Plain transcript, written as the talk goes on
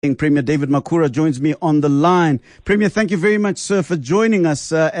Premier David Makhura joins me on the line. Premier, thank you very much, sir, for joining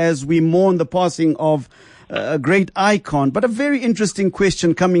us as we mourn the passing of a great icon. But a very interesting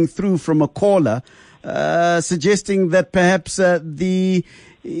question coming through from a caller suggesting that perhaps the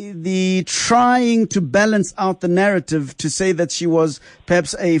trying to balance out the narrative to say that she was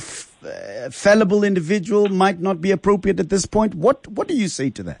perhaps a fallible individual might not be appropriate at this point. What do you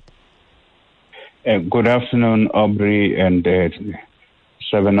say to that? Good afternoon, Aubrey and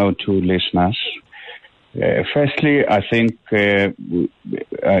 702 listeners. Firstly, I think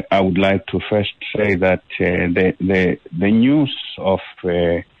I would like to first say that the news of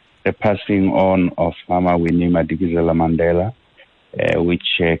the passing on of Mama Winnie Madikizela Mandela,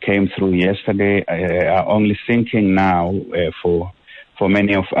 which came through yesterday, are only thinking now for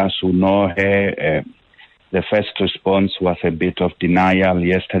many of us who know her. The first response was a bit of denial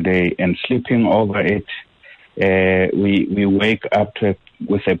yesterday, and sleeping over it, we wake up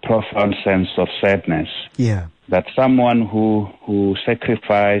with a profound sense of sadness. Yeah, that someone who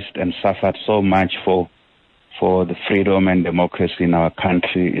sacrificed and suffered so much for the freedom and democracy in our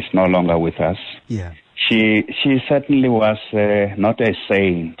country is no longer with us. Yeah, she certainly was not a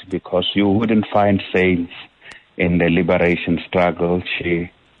saint, because you wouldn't find saints in the liberation struggle. She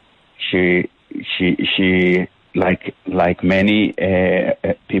like many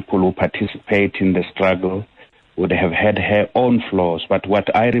people who participate in the struggle would have had her own flaws. But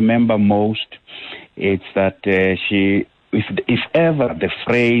what I remember most is that if ever the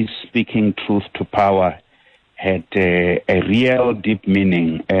phrase "speaking truth to power" had a real deep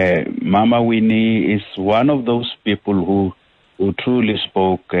meaning, Mama Winnie is one of those people who truly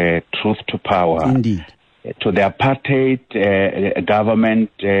spoke truth to power. Indeed. To the apartheid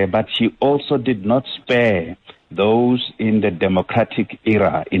government, but she also did not spare those in the democratic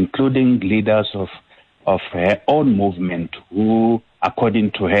era, including leaders of her own movement who,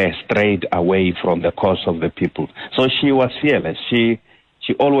 according to her, strayed away from the cause of the people. So she was fearless. She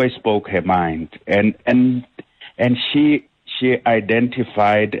always spoke her mind, and she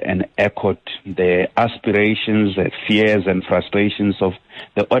identified and echoed the aspirations, the fears and frustrations of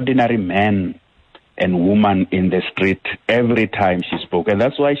the ordinary man and woman in the street every time she spoke. And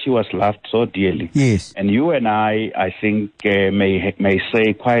that's why she was loved so dearly. Yes. And you and I think, may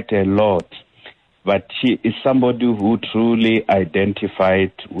say quite a lot, but she is somebody who truly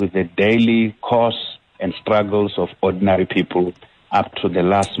identified with the daily cause and struggles of ordinary people up to the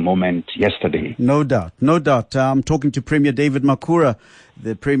last moment yesterday. No doubt, no doubt. I'm talking to Premier David Makhura,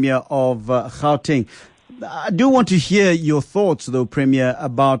 the Premier of Gauteng. I do want to hear your thoughts, though, Premier,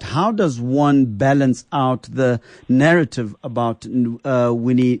 about how does one balance out the narrative about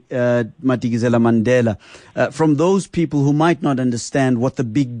Winnie Madikizela Mandela from those people who might not understand what the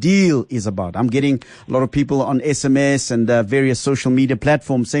big deal is about. I'm getting a lot of people on SMS and various social media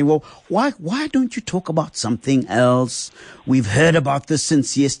platforms saying, well, why don't you talk about something else? We've heard about this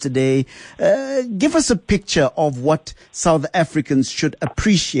since yesterday. Give us a picture of what South Africans should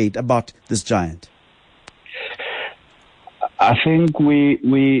appreciate about this giant. I think we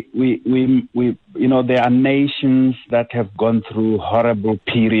there are nations that have gone through horrible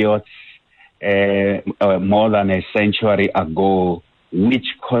periods more than a century ago, which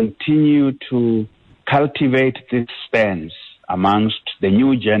continue to cultivate this stance amongst the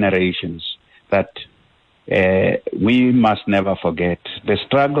new generations that we must never forget. The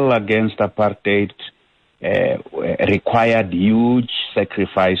struggle against apartheid required huge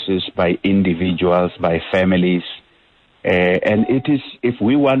sacrifices by individuals, by families. And it is, if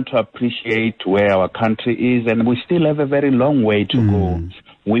we want to appreciate where our country is, and we still have a very long way to go,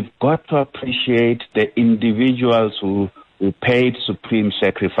 we've got to appreciate the individuals who paid supreme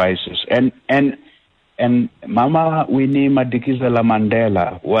sacrifices. And Mama Winnie Madikizela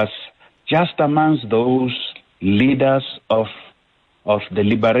Mandela was just amongst those leaders of the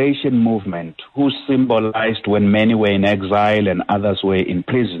liberation movement who symbolized, when many were in exile and others were in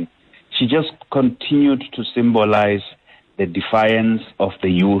prison, she just continued to symbolize the defiance of the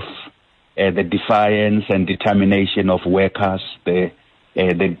youth, the defiance and determination of workers, of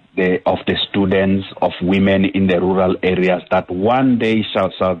the students, of women in the rural areas, that one day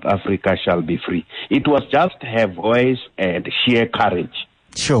South Africa shall be free. It was just her voice and sheer courage,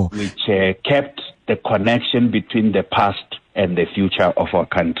 sure, which kept the connection between the past and the future of our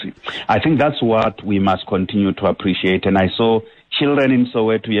country. I think that's what we must continue to appreciate. And I saw children in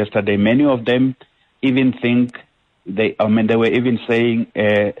Soweto yesterday. Many of them even think they were even saying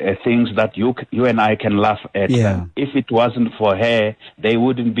things that you and I can laugh at. Yeah. If it wasn't for her, they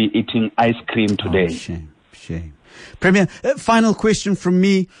wouldn't be eating ice cream today. Oh, shame. Premier, final question from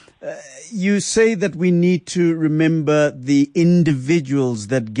me. You say that we need to remember the individuals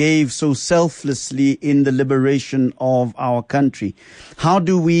that gave so selflessly in the liberation of our country. How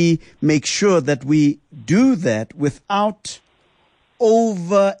do we make sure that we do that without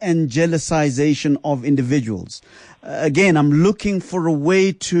over-angelicization of individuals? Again, I'm looking for a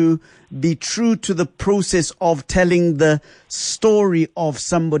way to be true to the process of telling the story of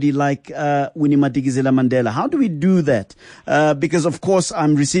somebody like Winnie Madikizela Mandela. How do we do that? Because, of course,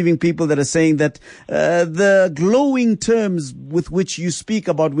 I'm receiving people that are saying that the glowing terms with which you speak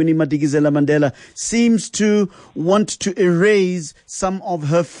about Winnie Madikizela Mandela seems to want to erase some of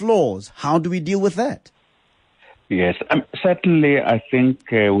her flaws. How do we deal with that? Yes, certainly I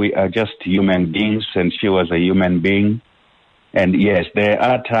think we are just human beings, and she was a human being. And yes, there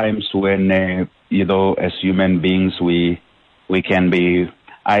are times when, as human beings, we can be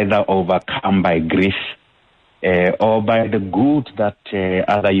either overcome by grief or by the good that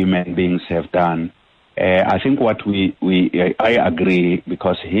other human beings have done. I think what I agree,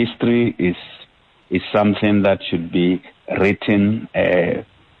 because history is something that should be written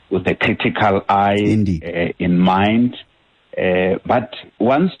with a critical eye in mind. But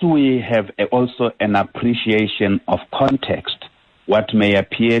once we have also an appreciation of context, what may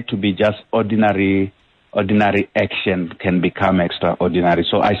appear to be just ordinary action can become extraordinary.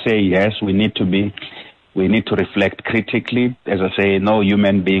 So I say yes, we need to reflect critically. As I say, no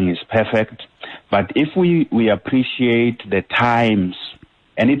human being is perfect. But if we appreciate the times,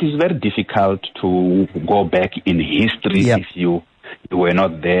 and it is very difficult to go back in history if you were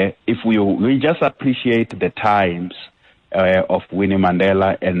not there. If we just appreciate the times of Winnie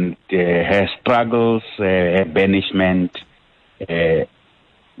Mandela and her struggles, her banishment, I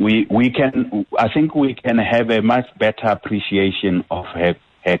think we can have a much better appreciation of her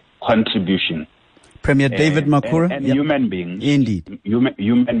contribution. Premier David Makhura. And human beings. Indeed.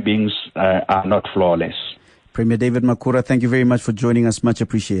 Human beings are not flawless. Premier David Makhura, thank you very much for joining us. Much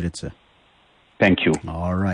appreciated, sir. Thank you. All right.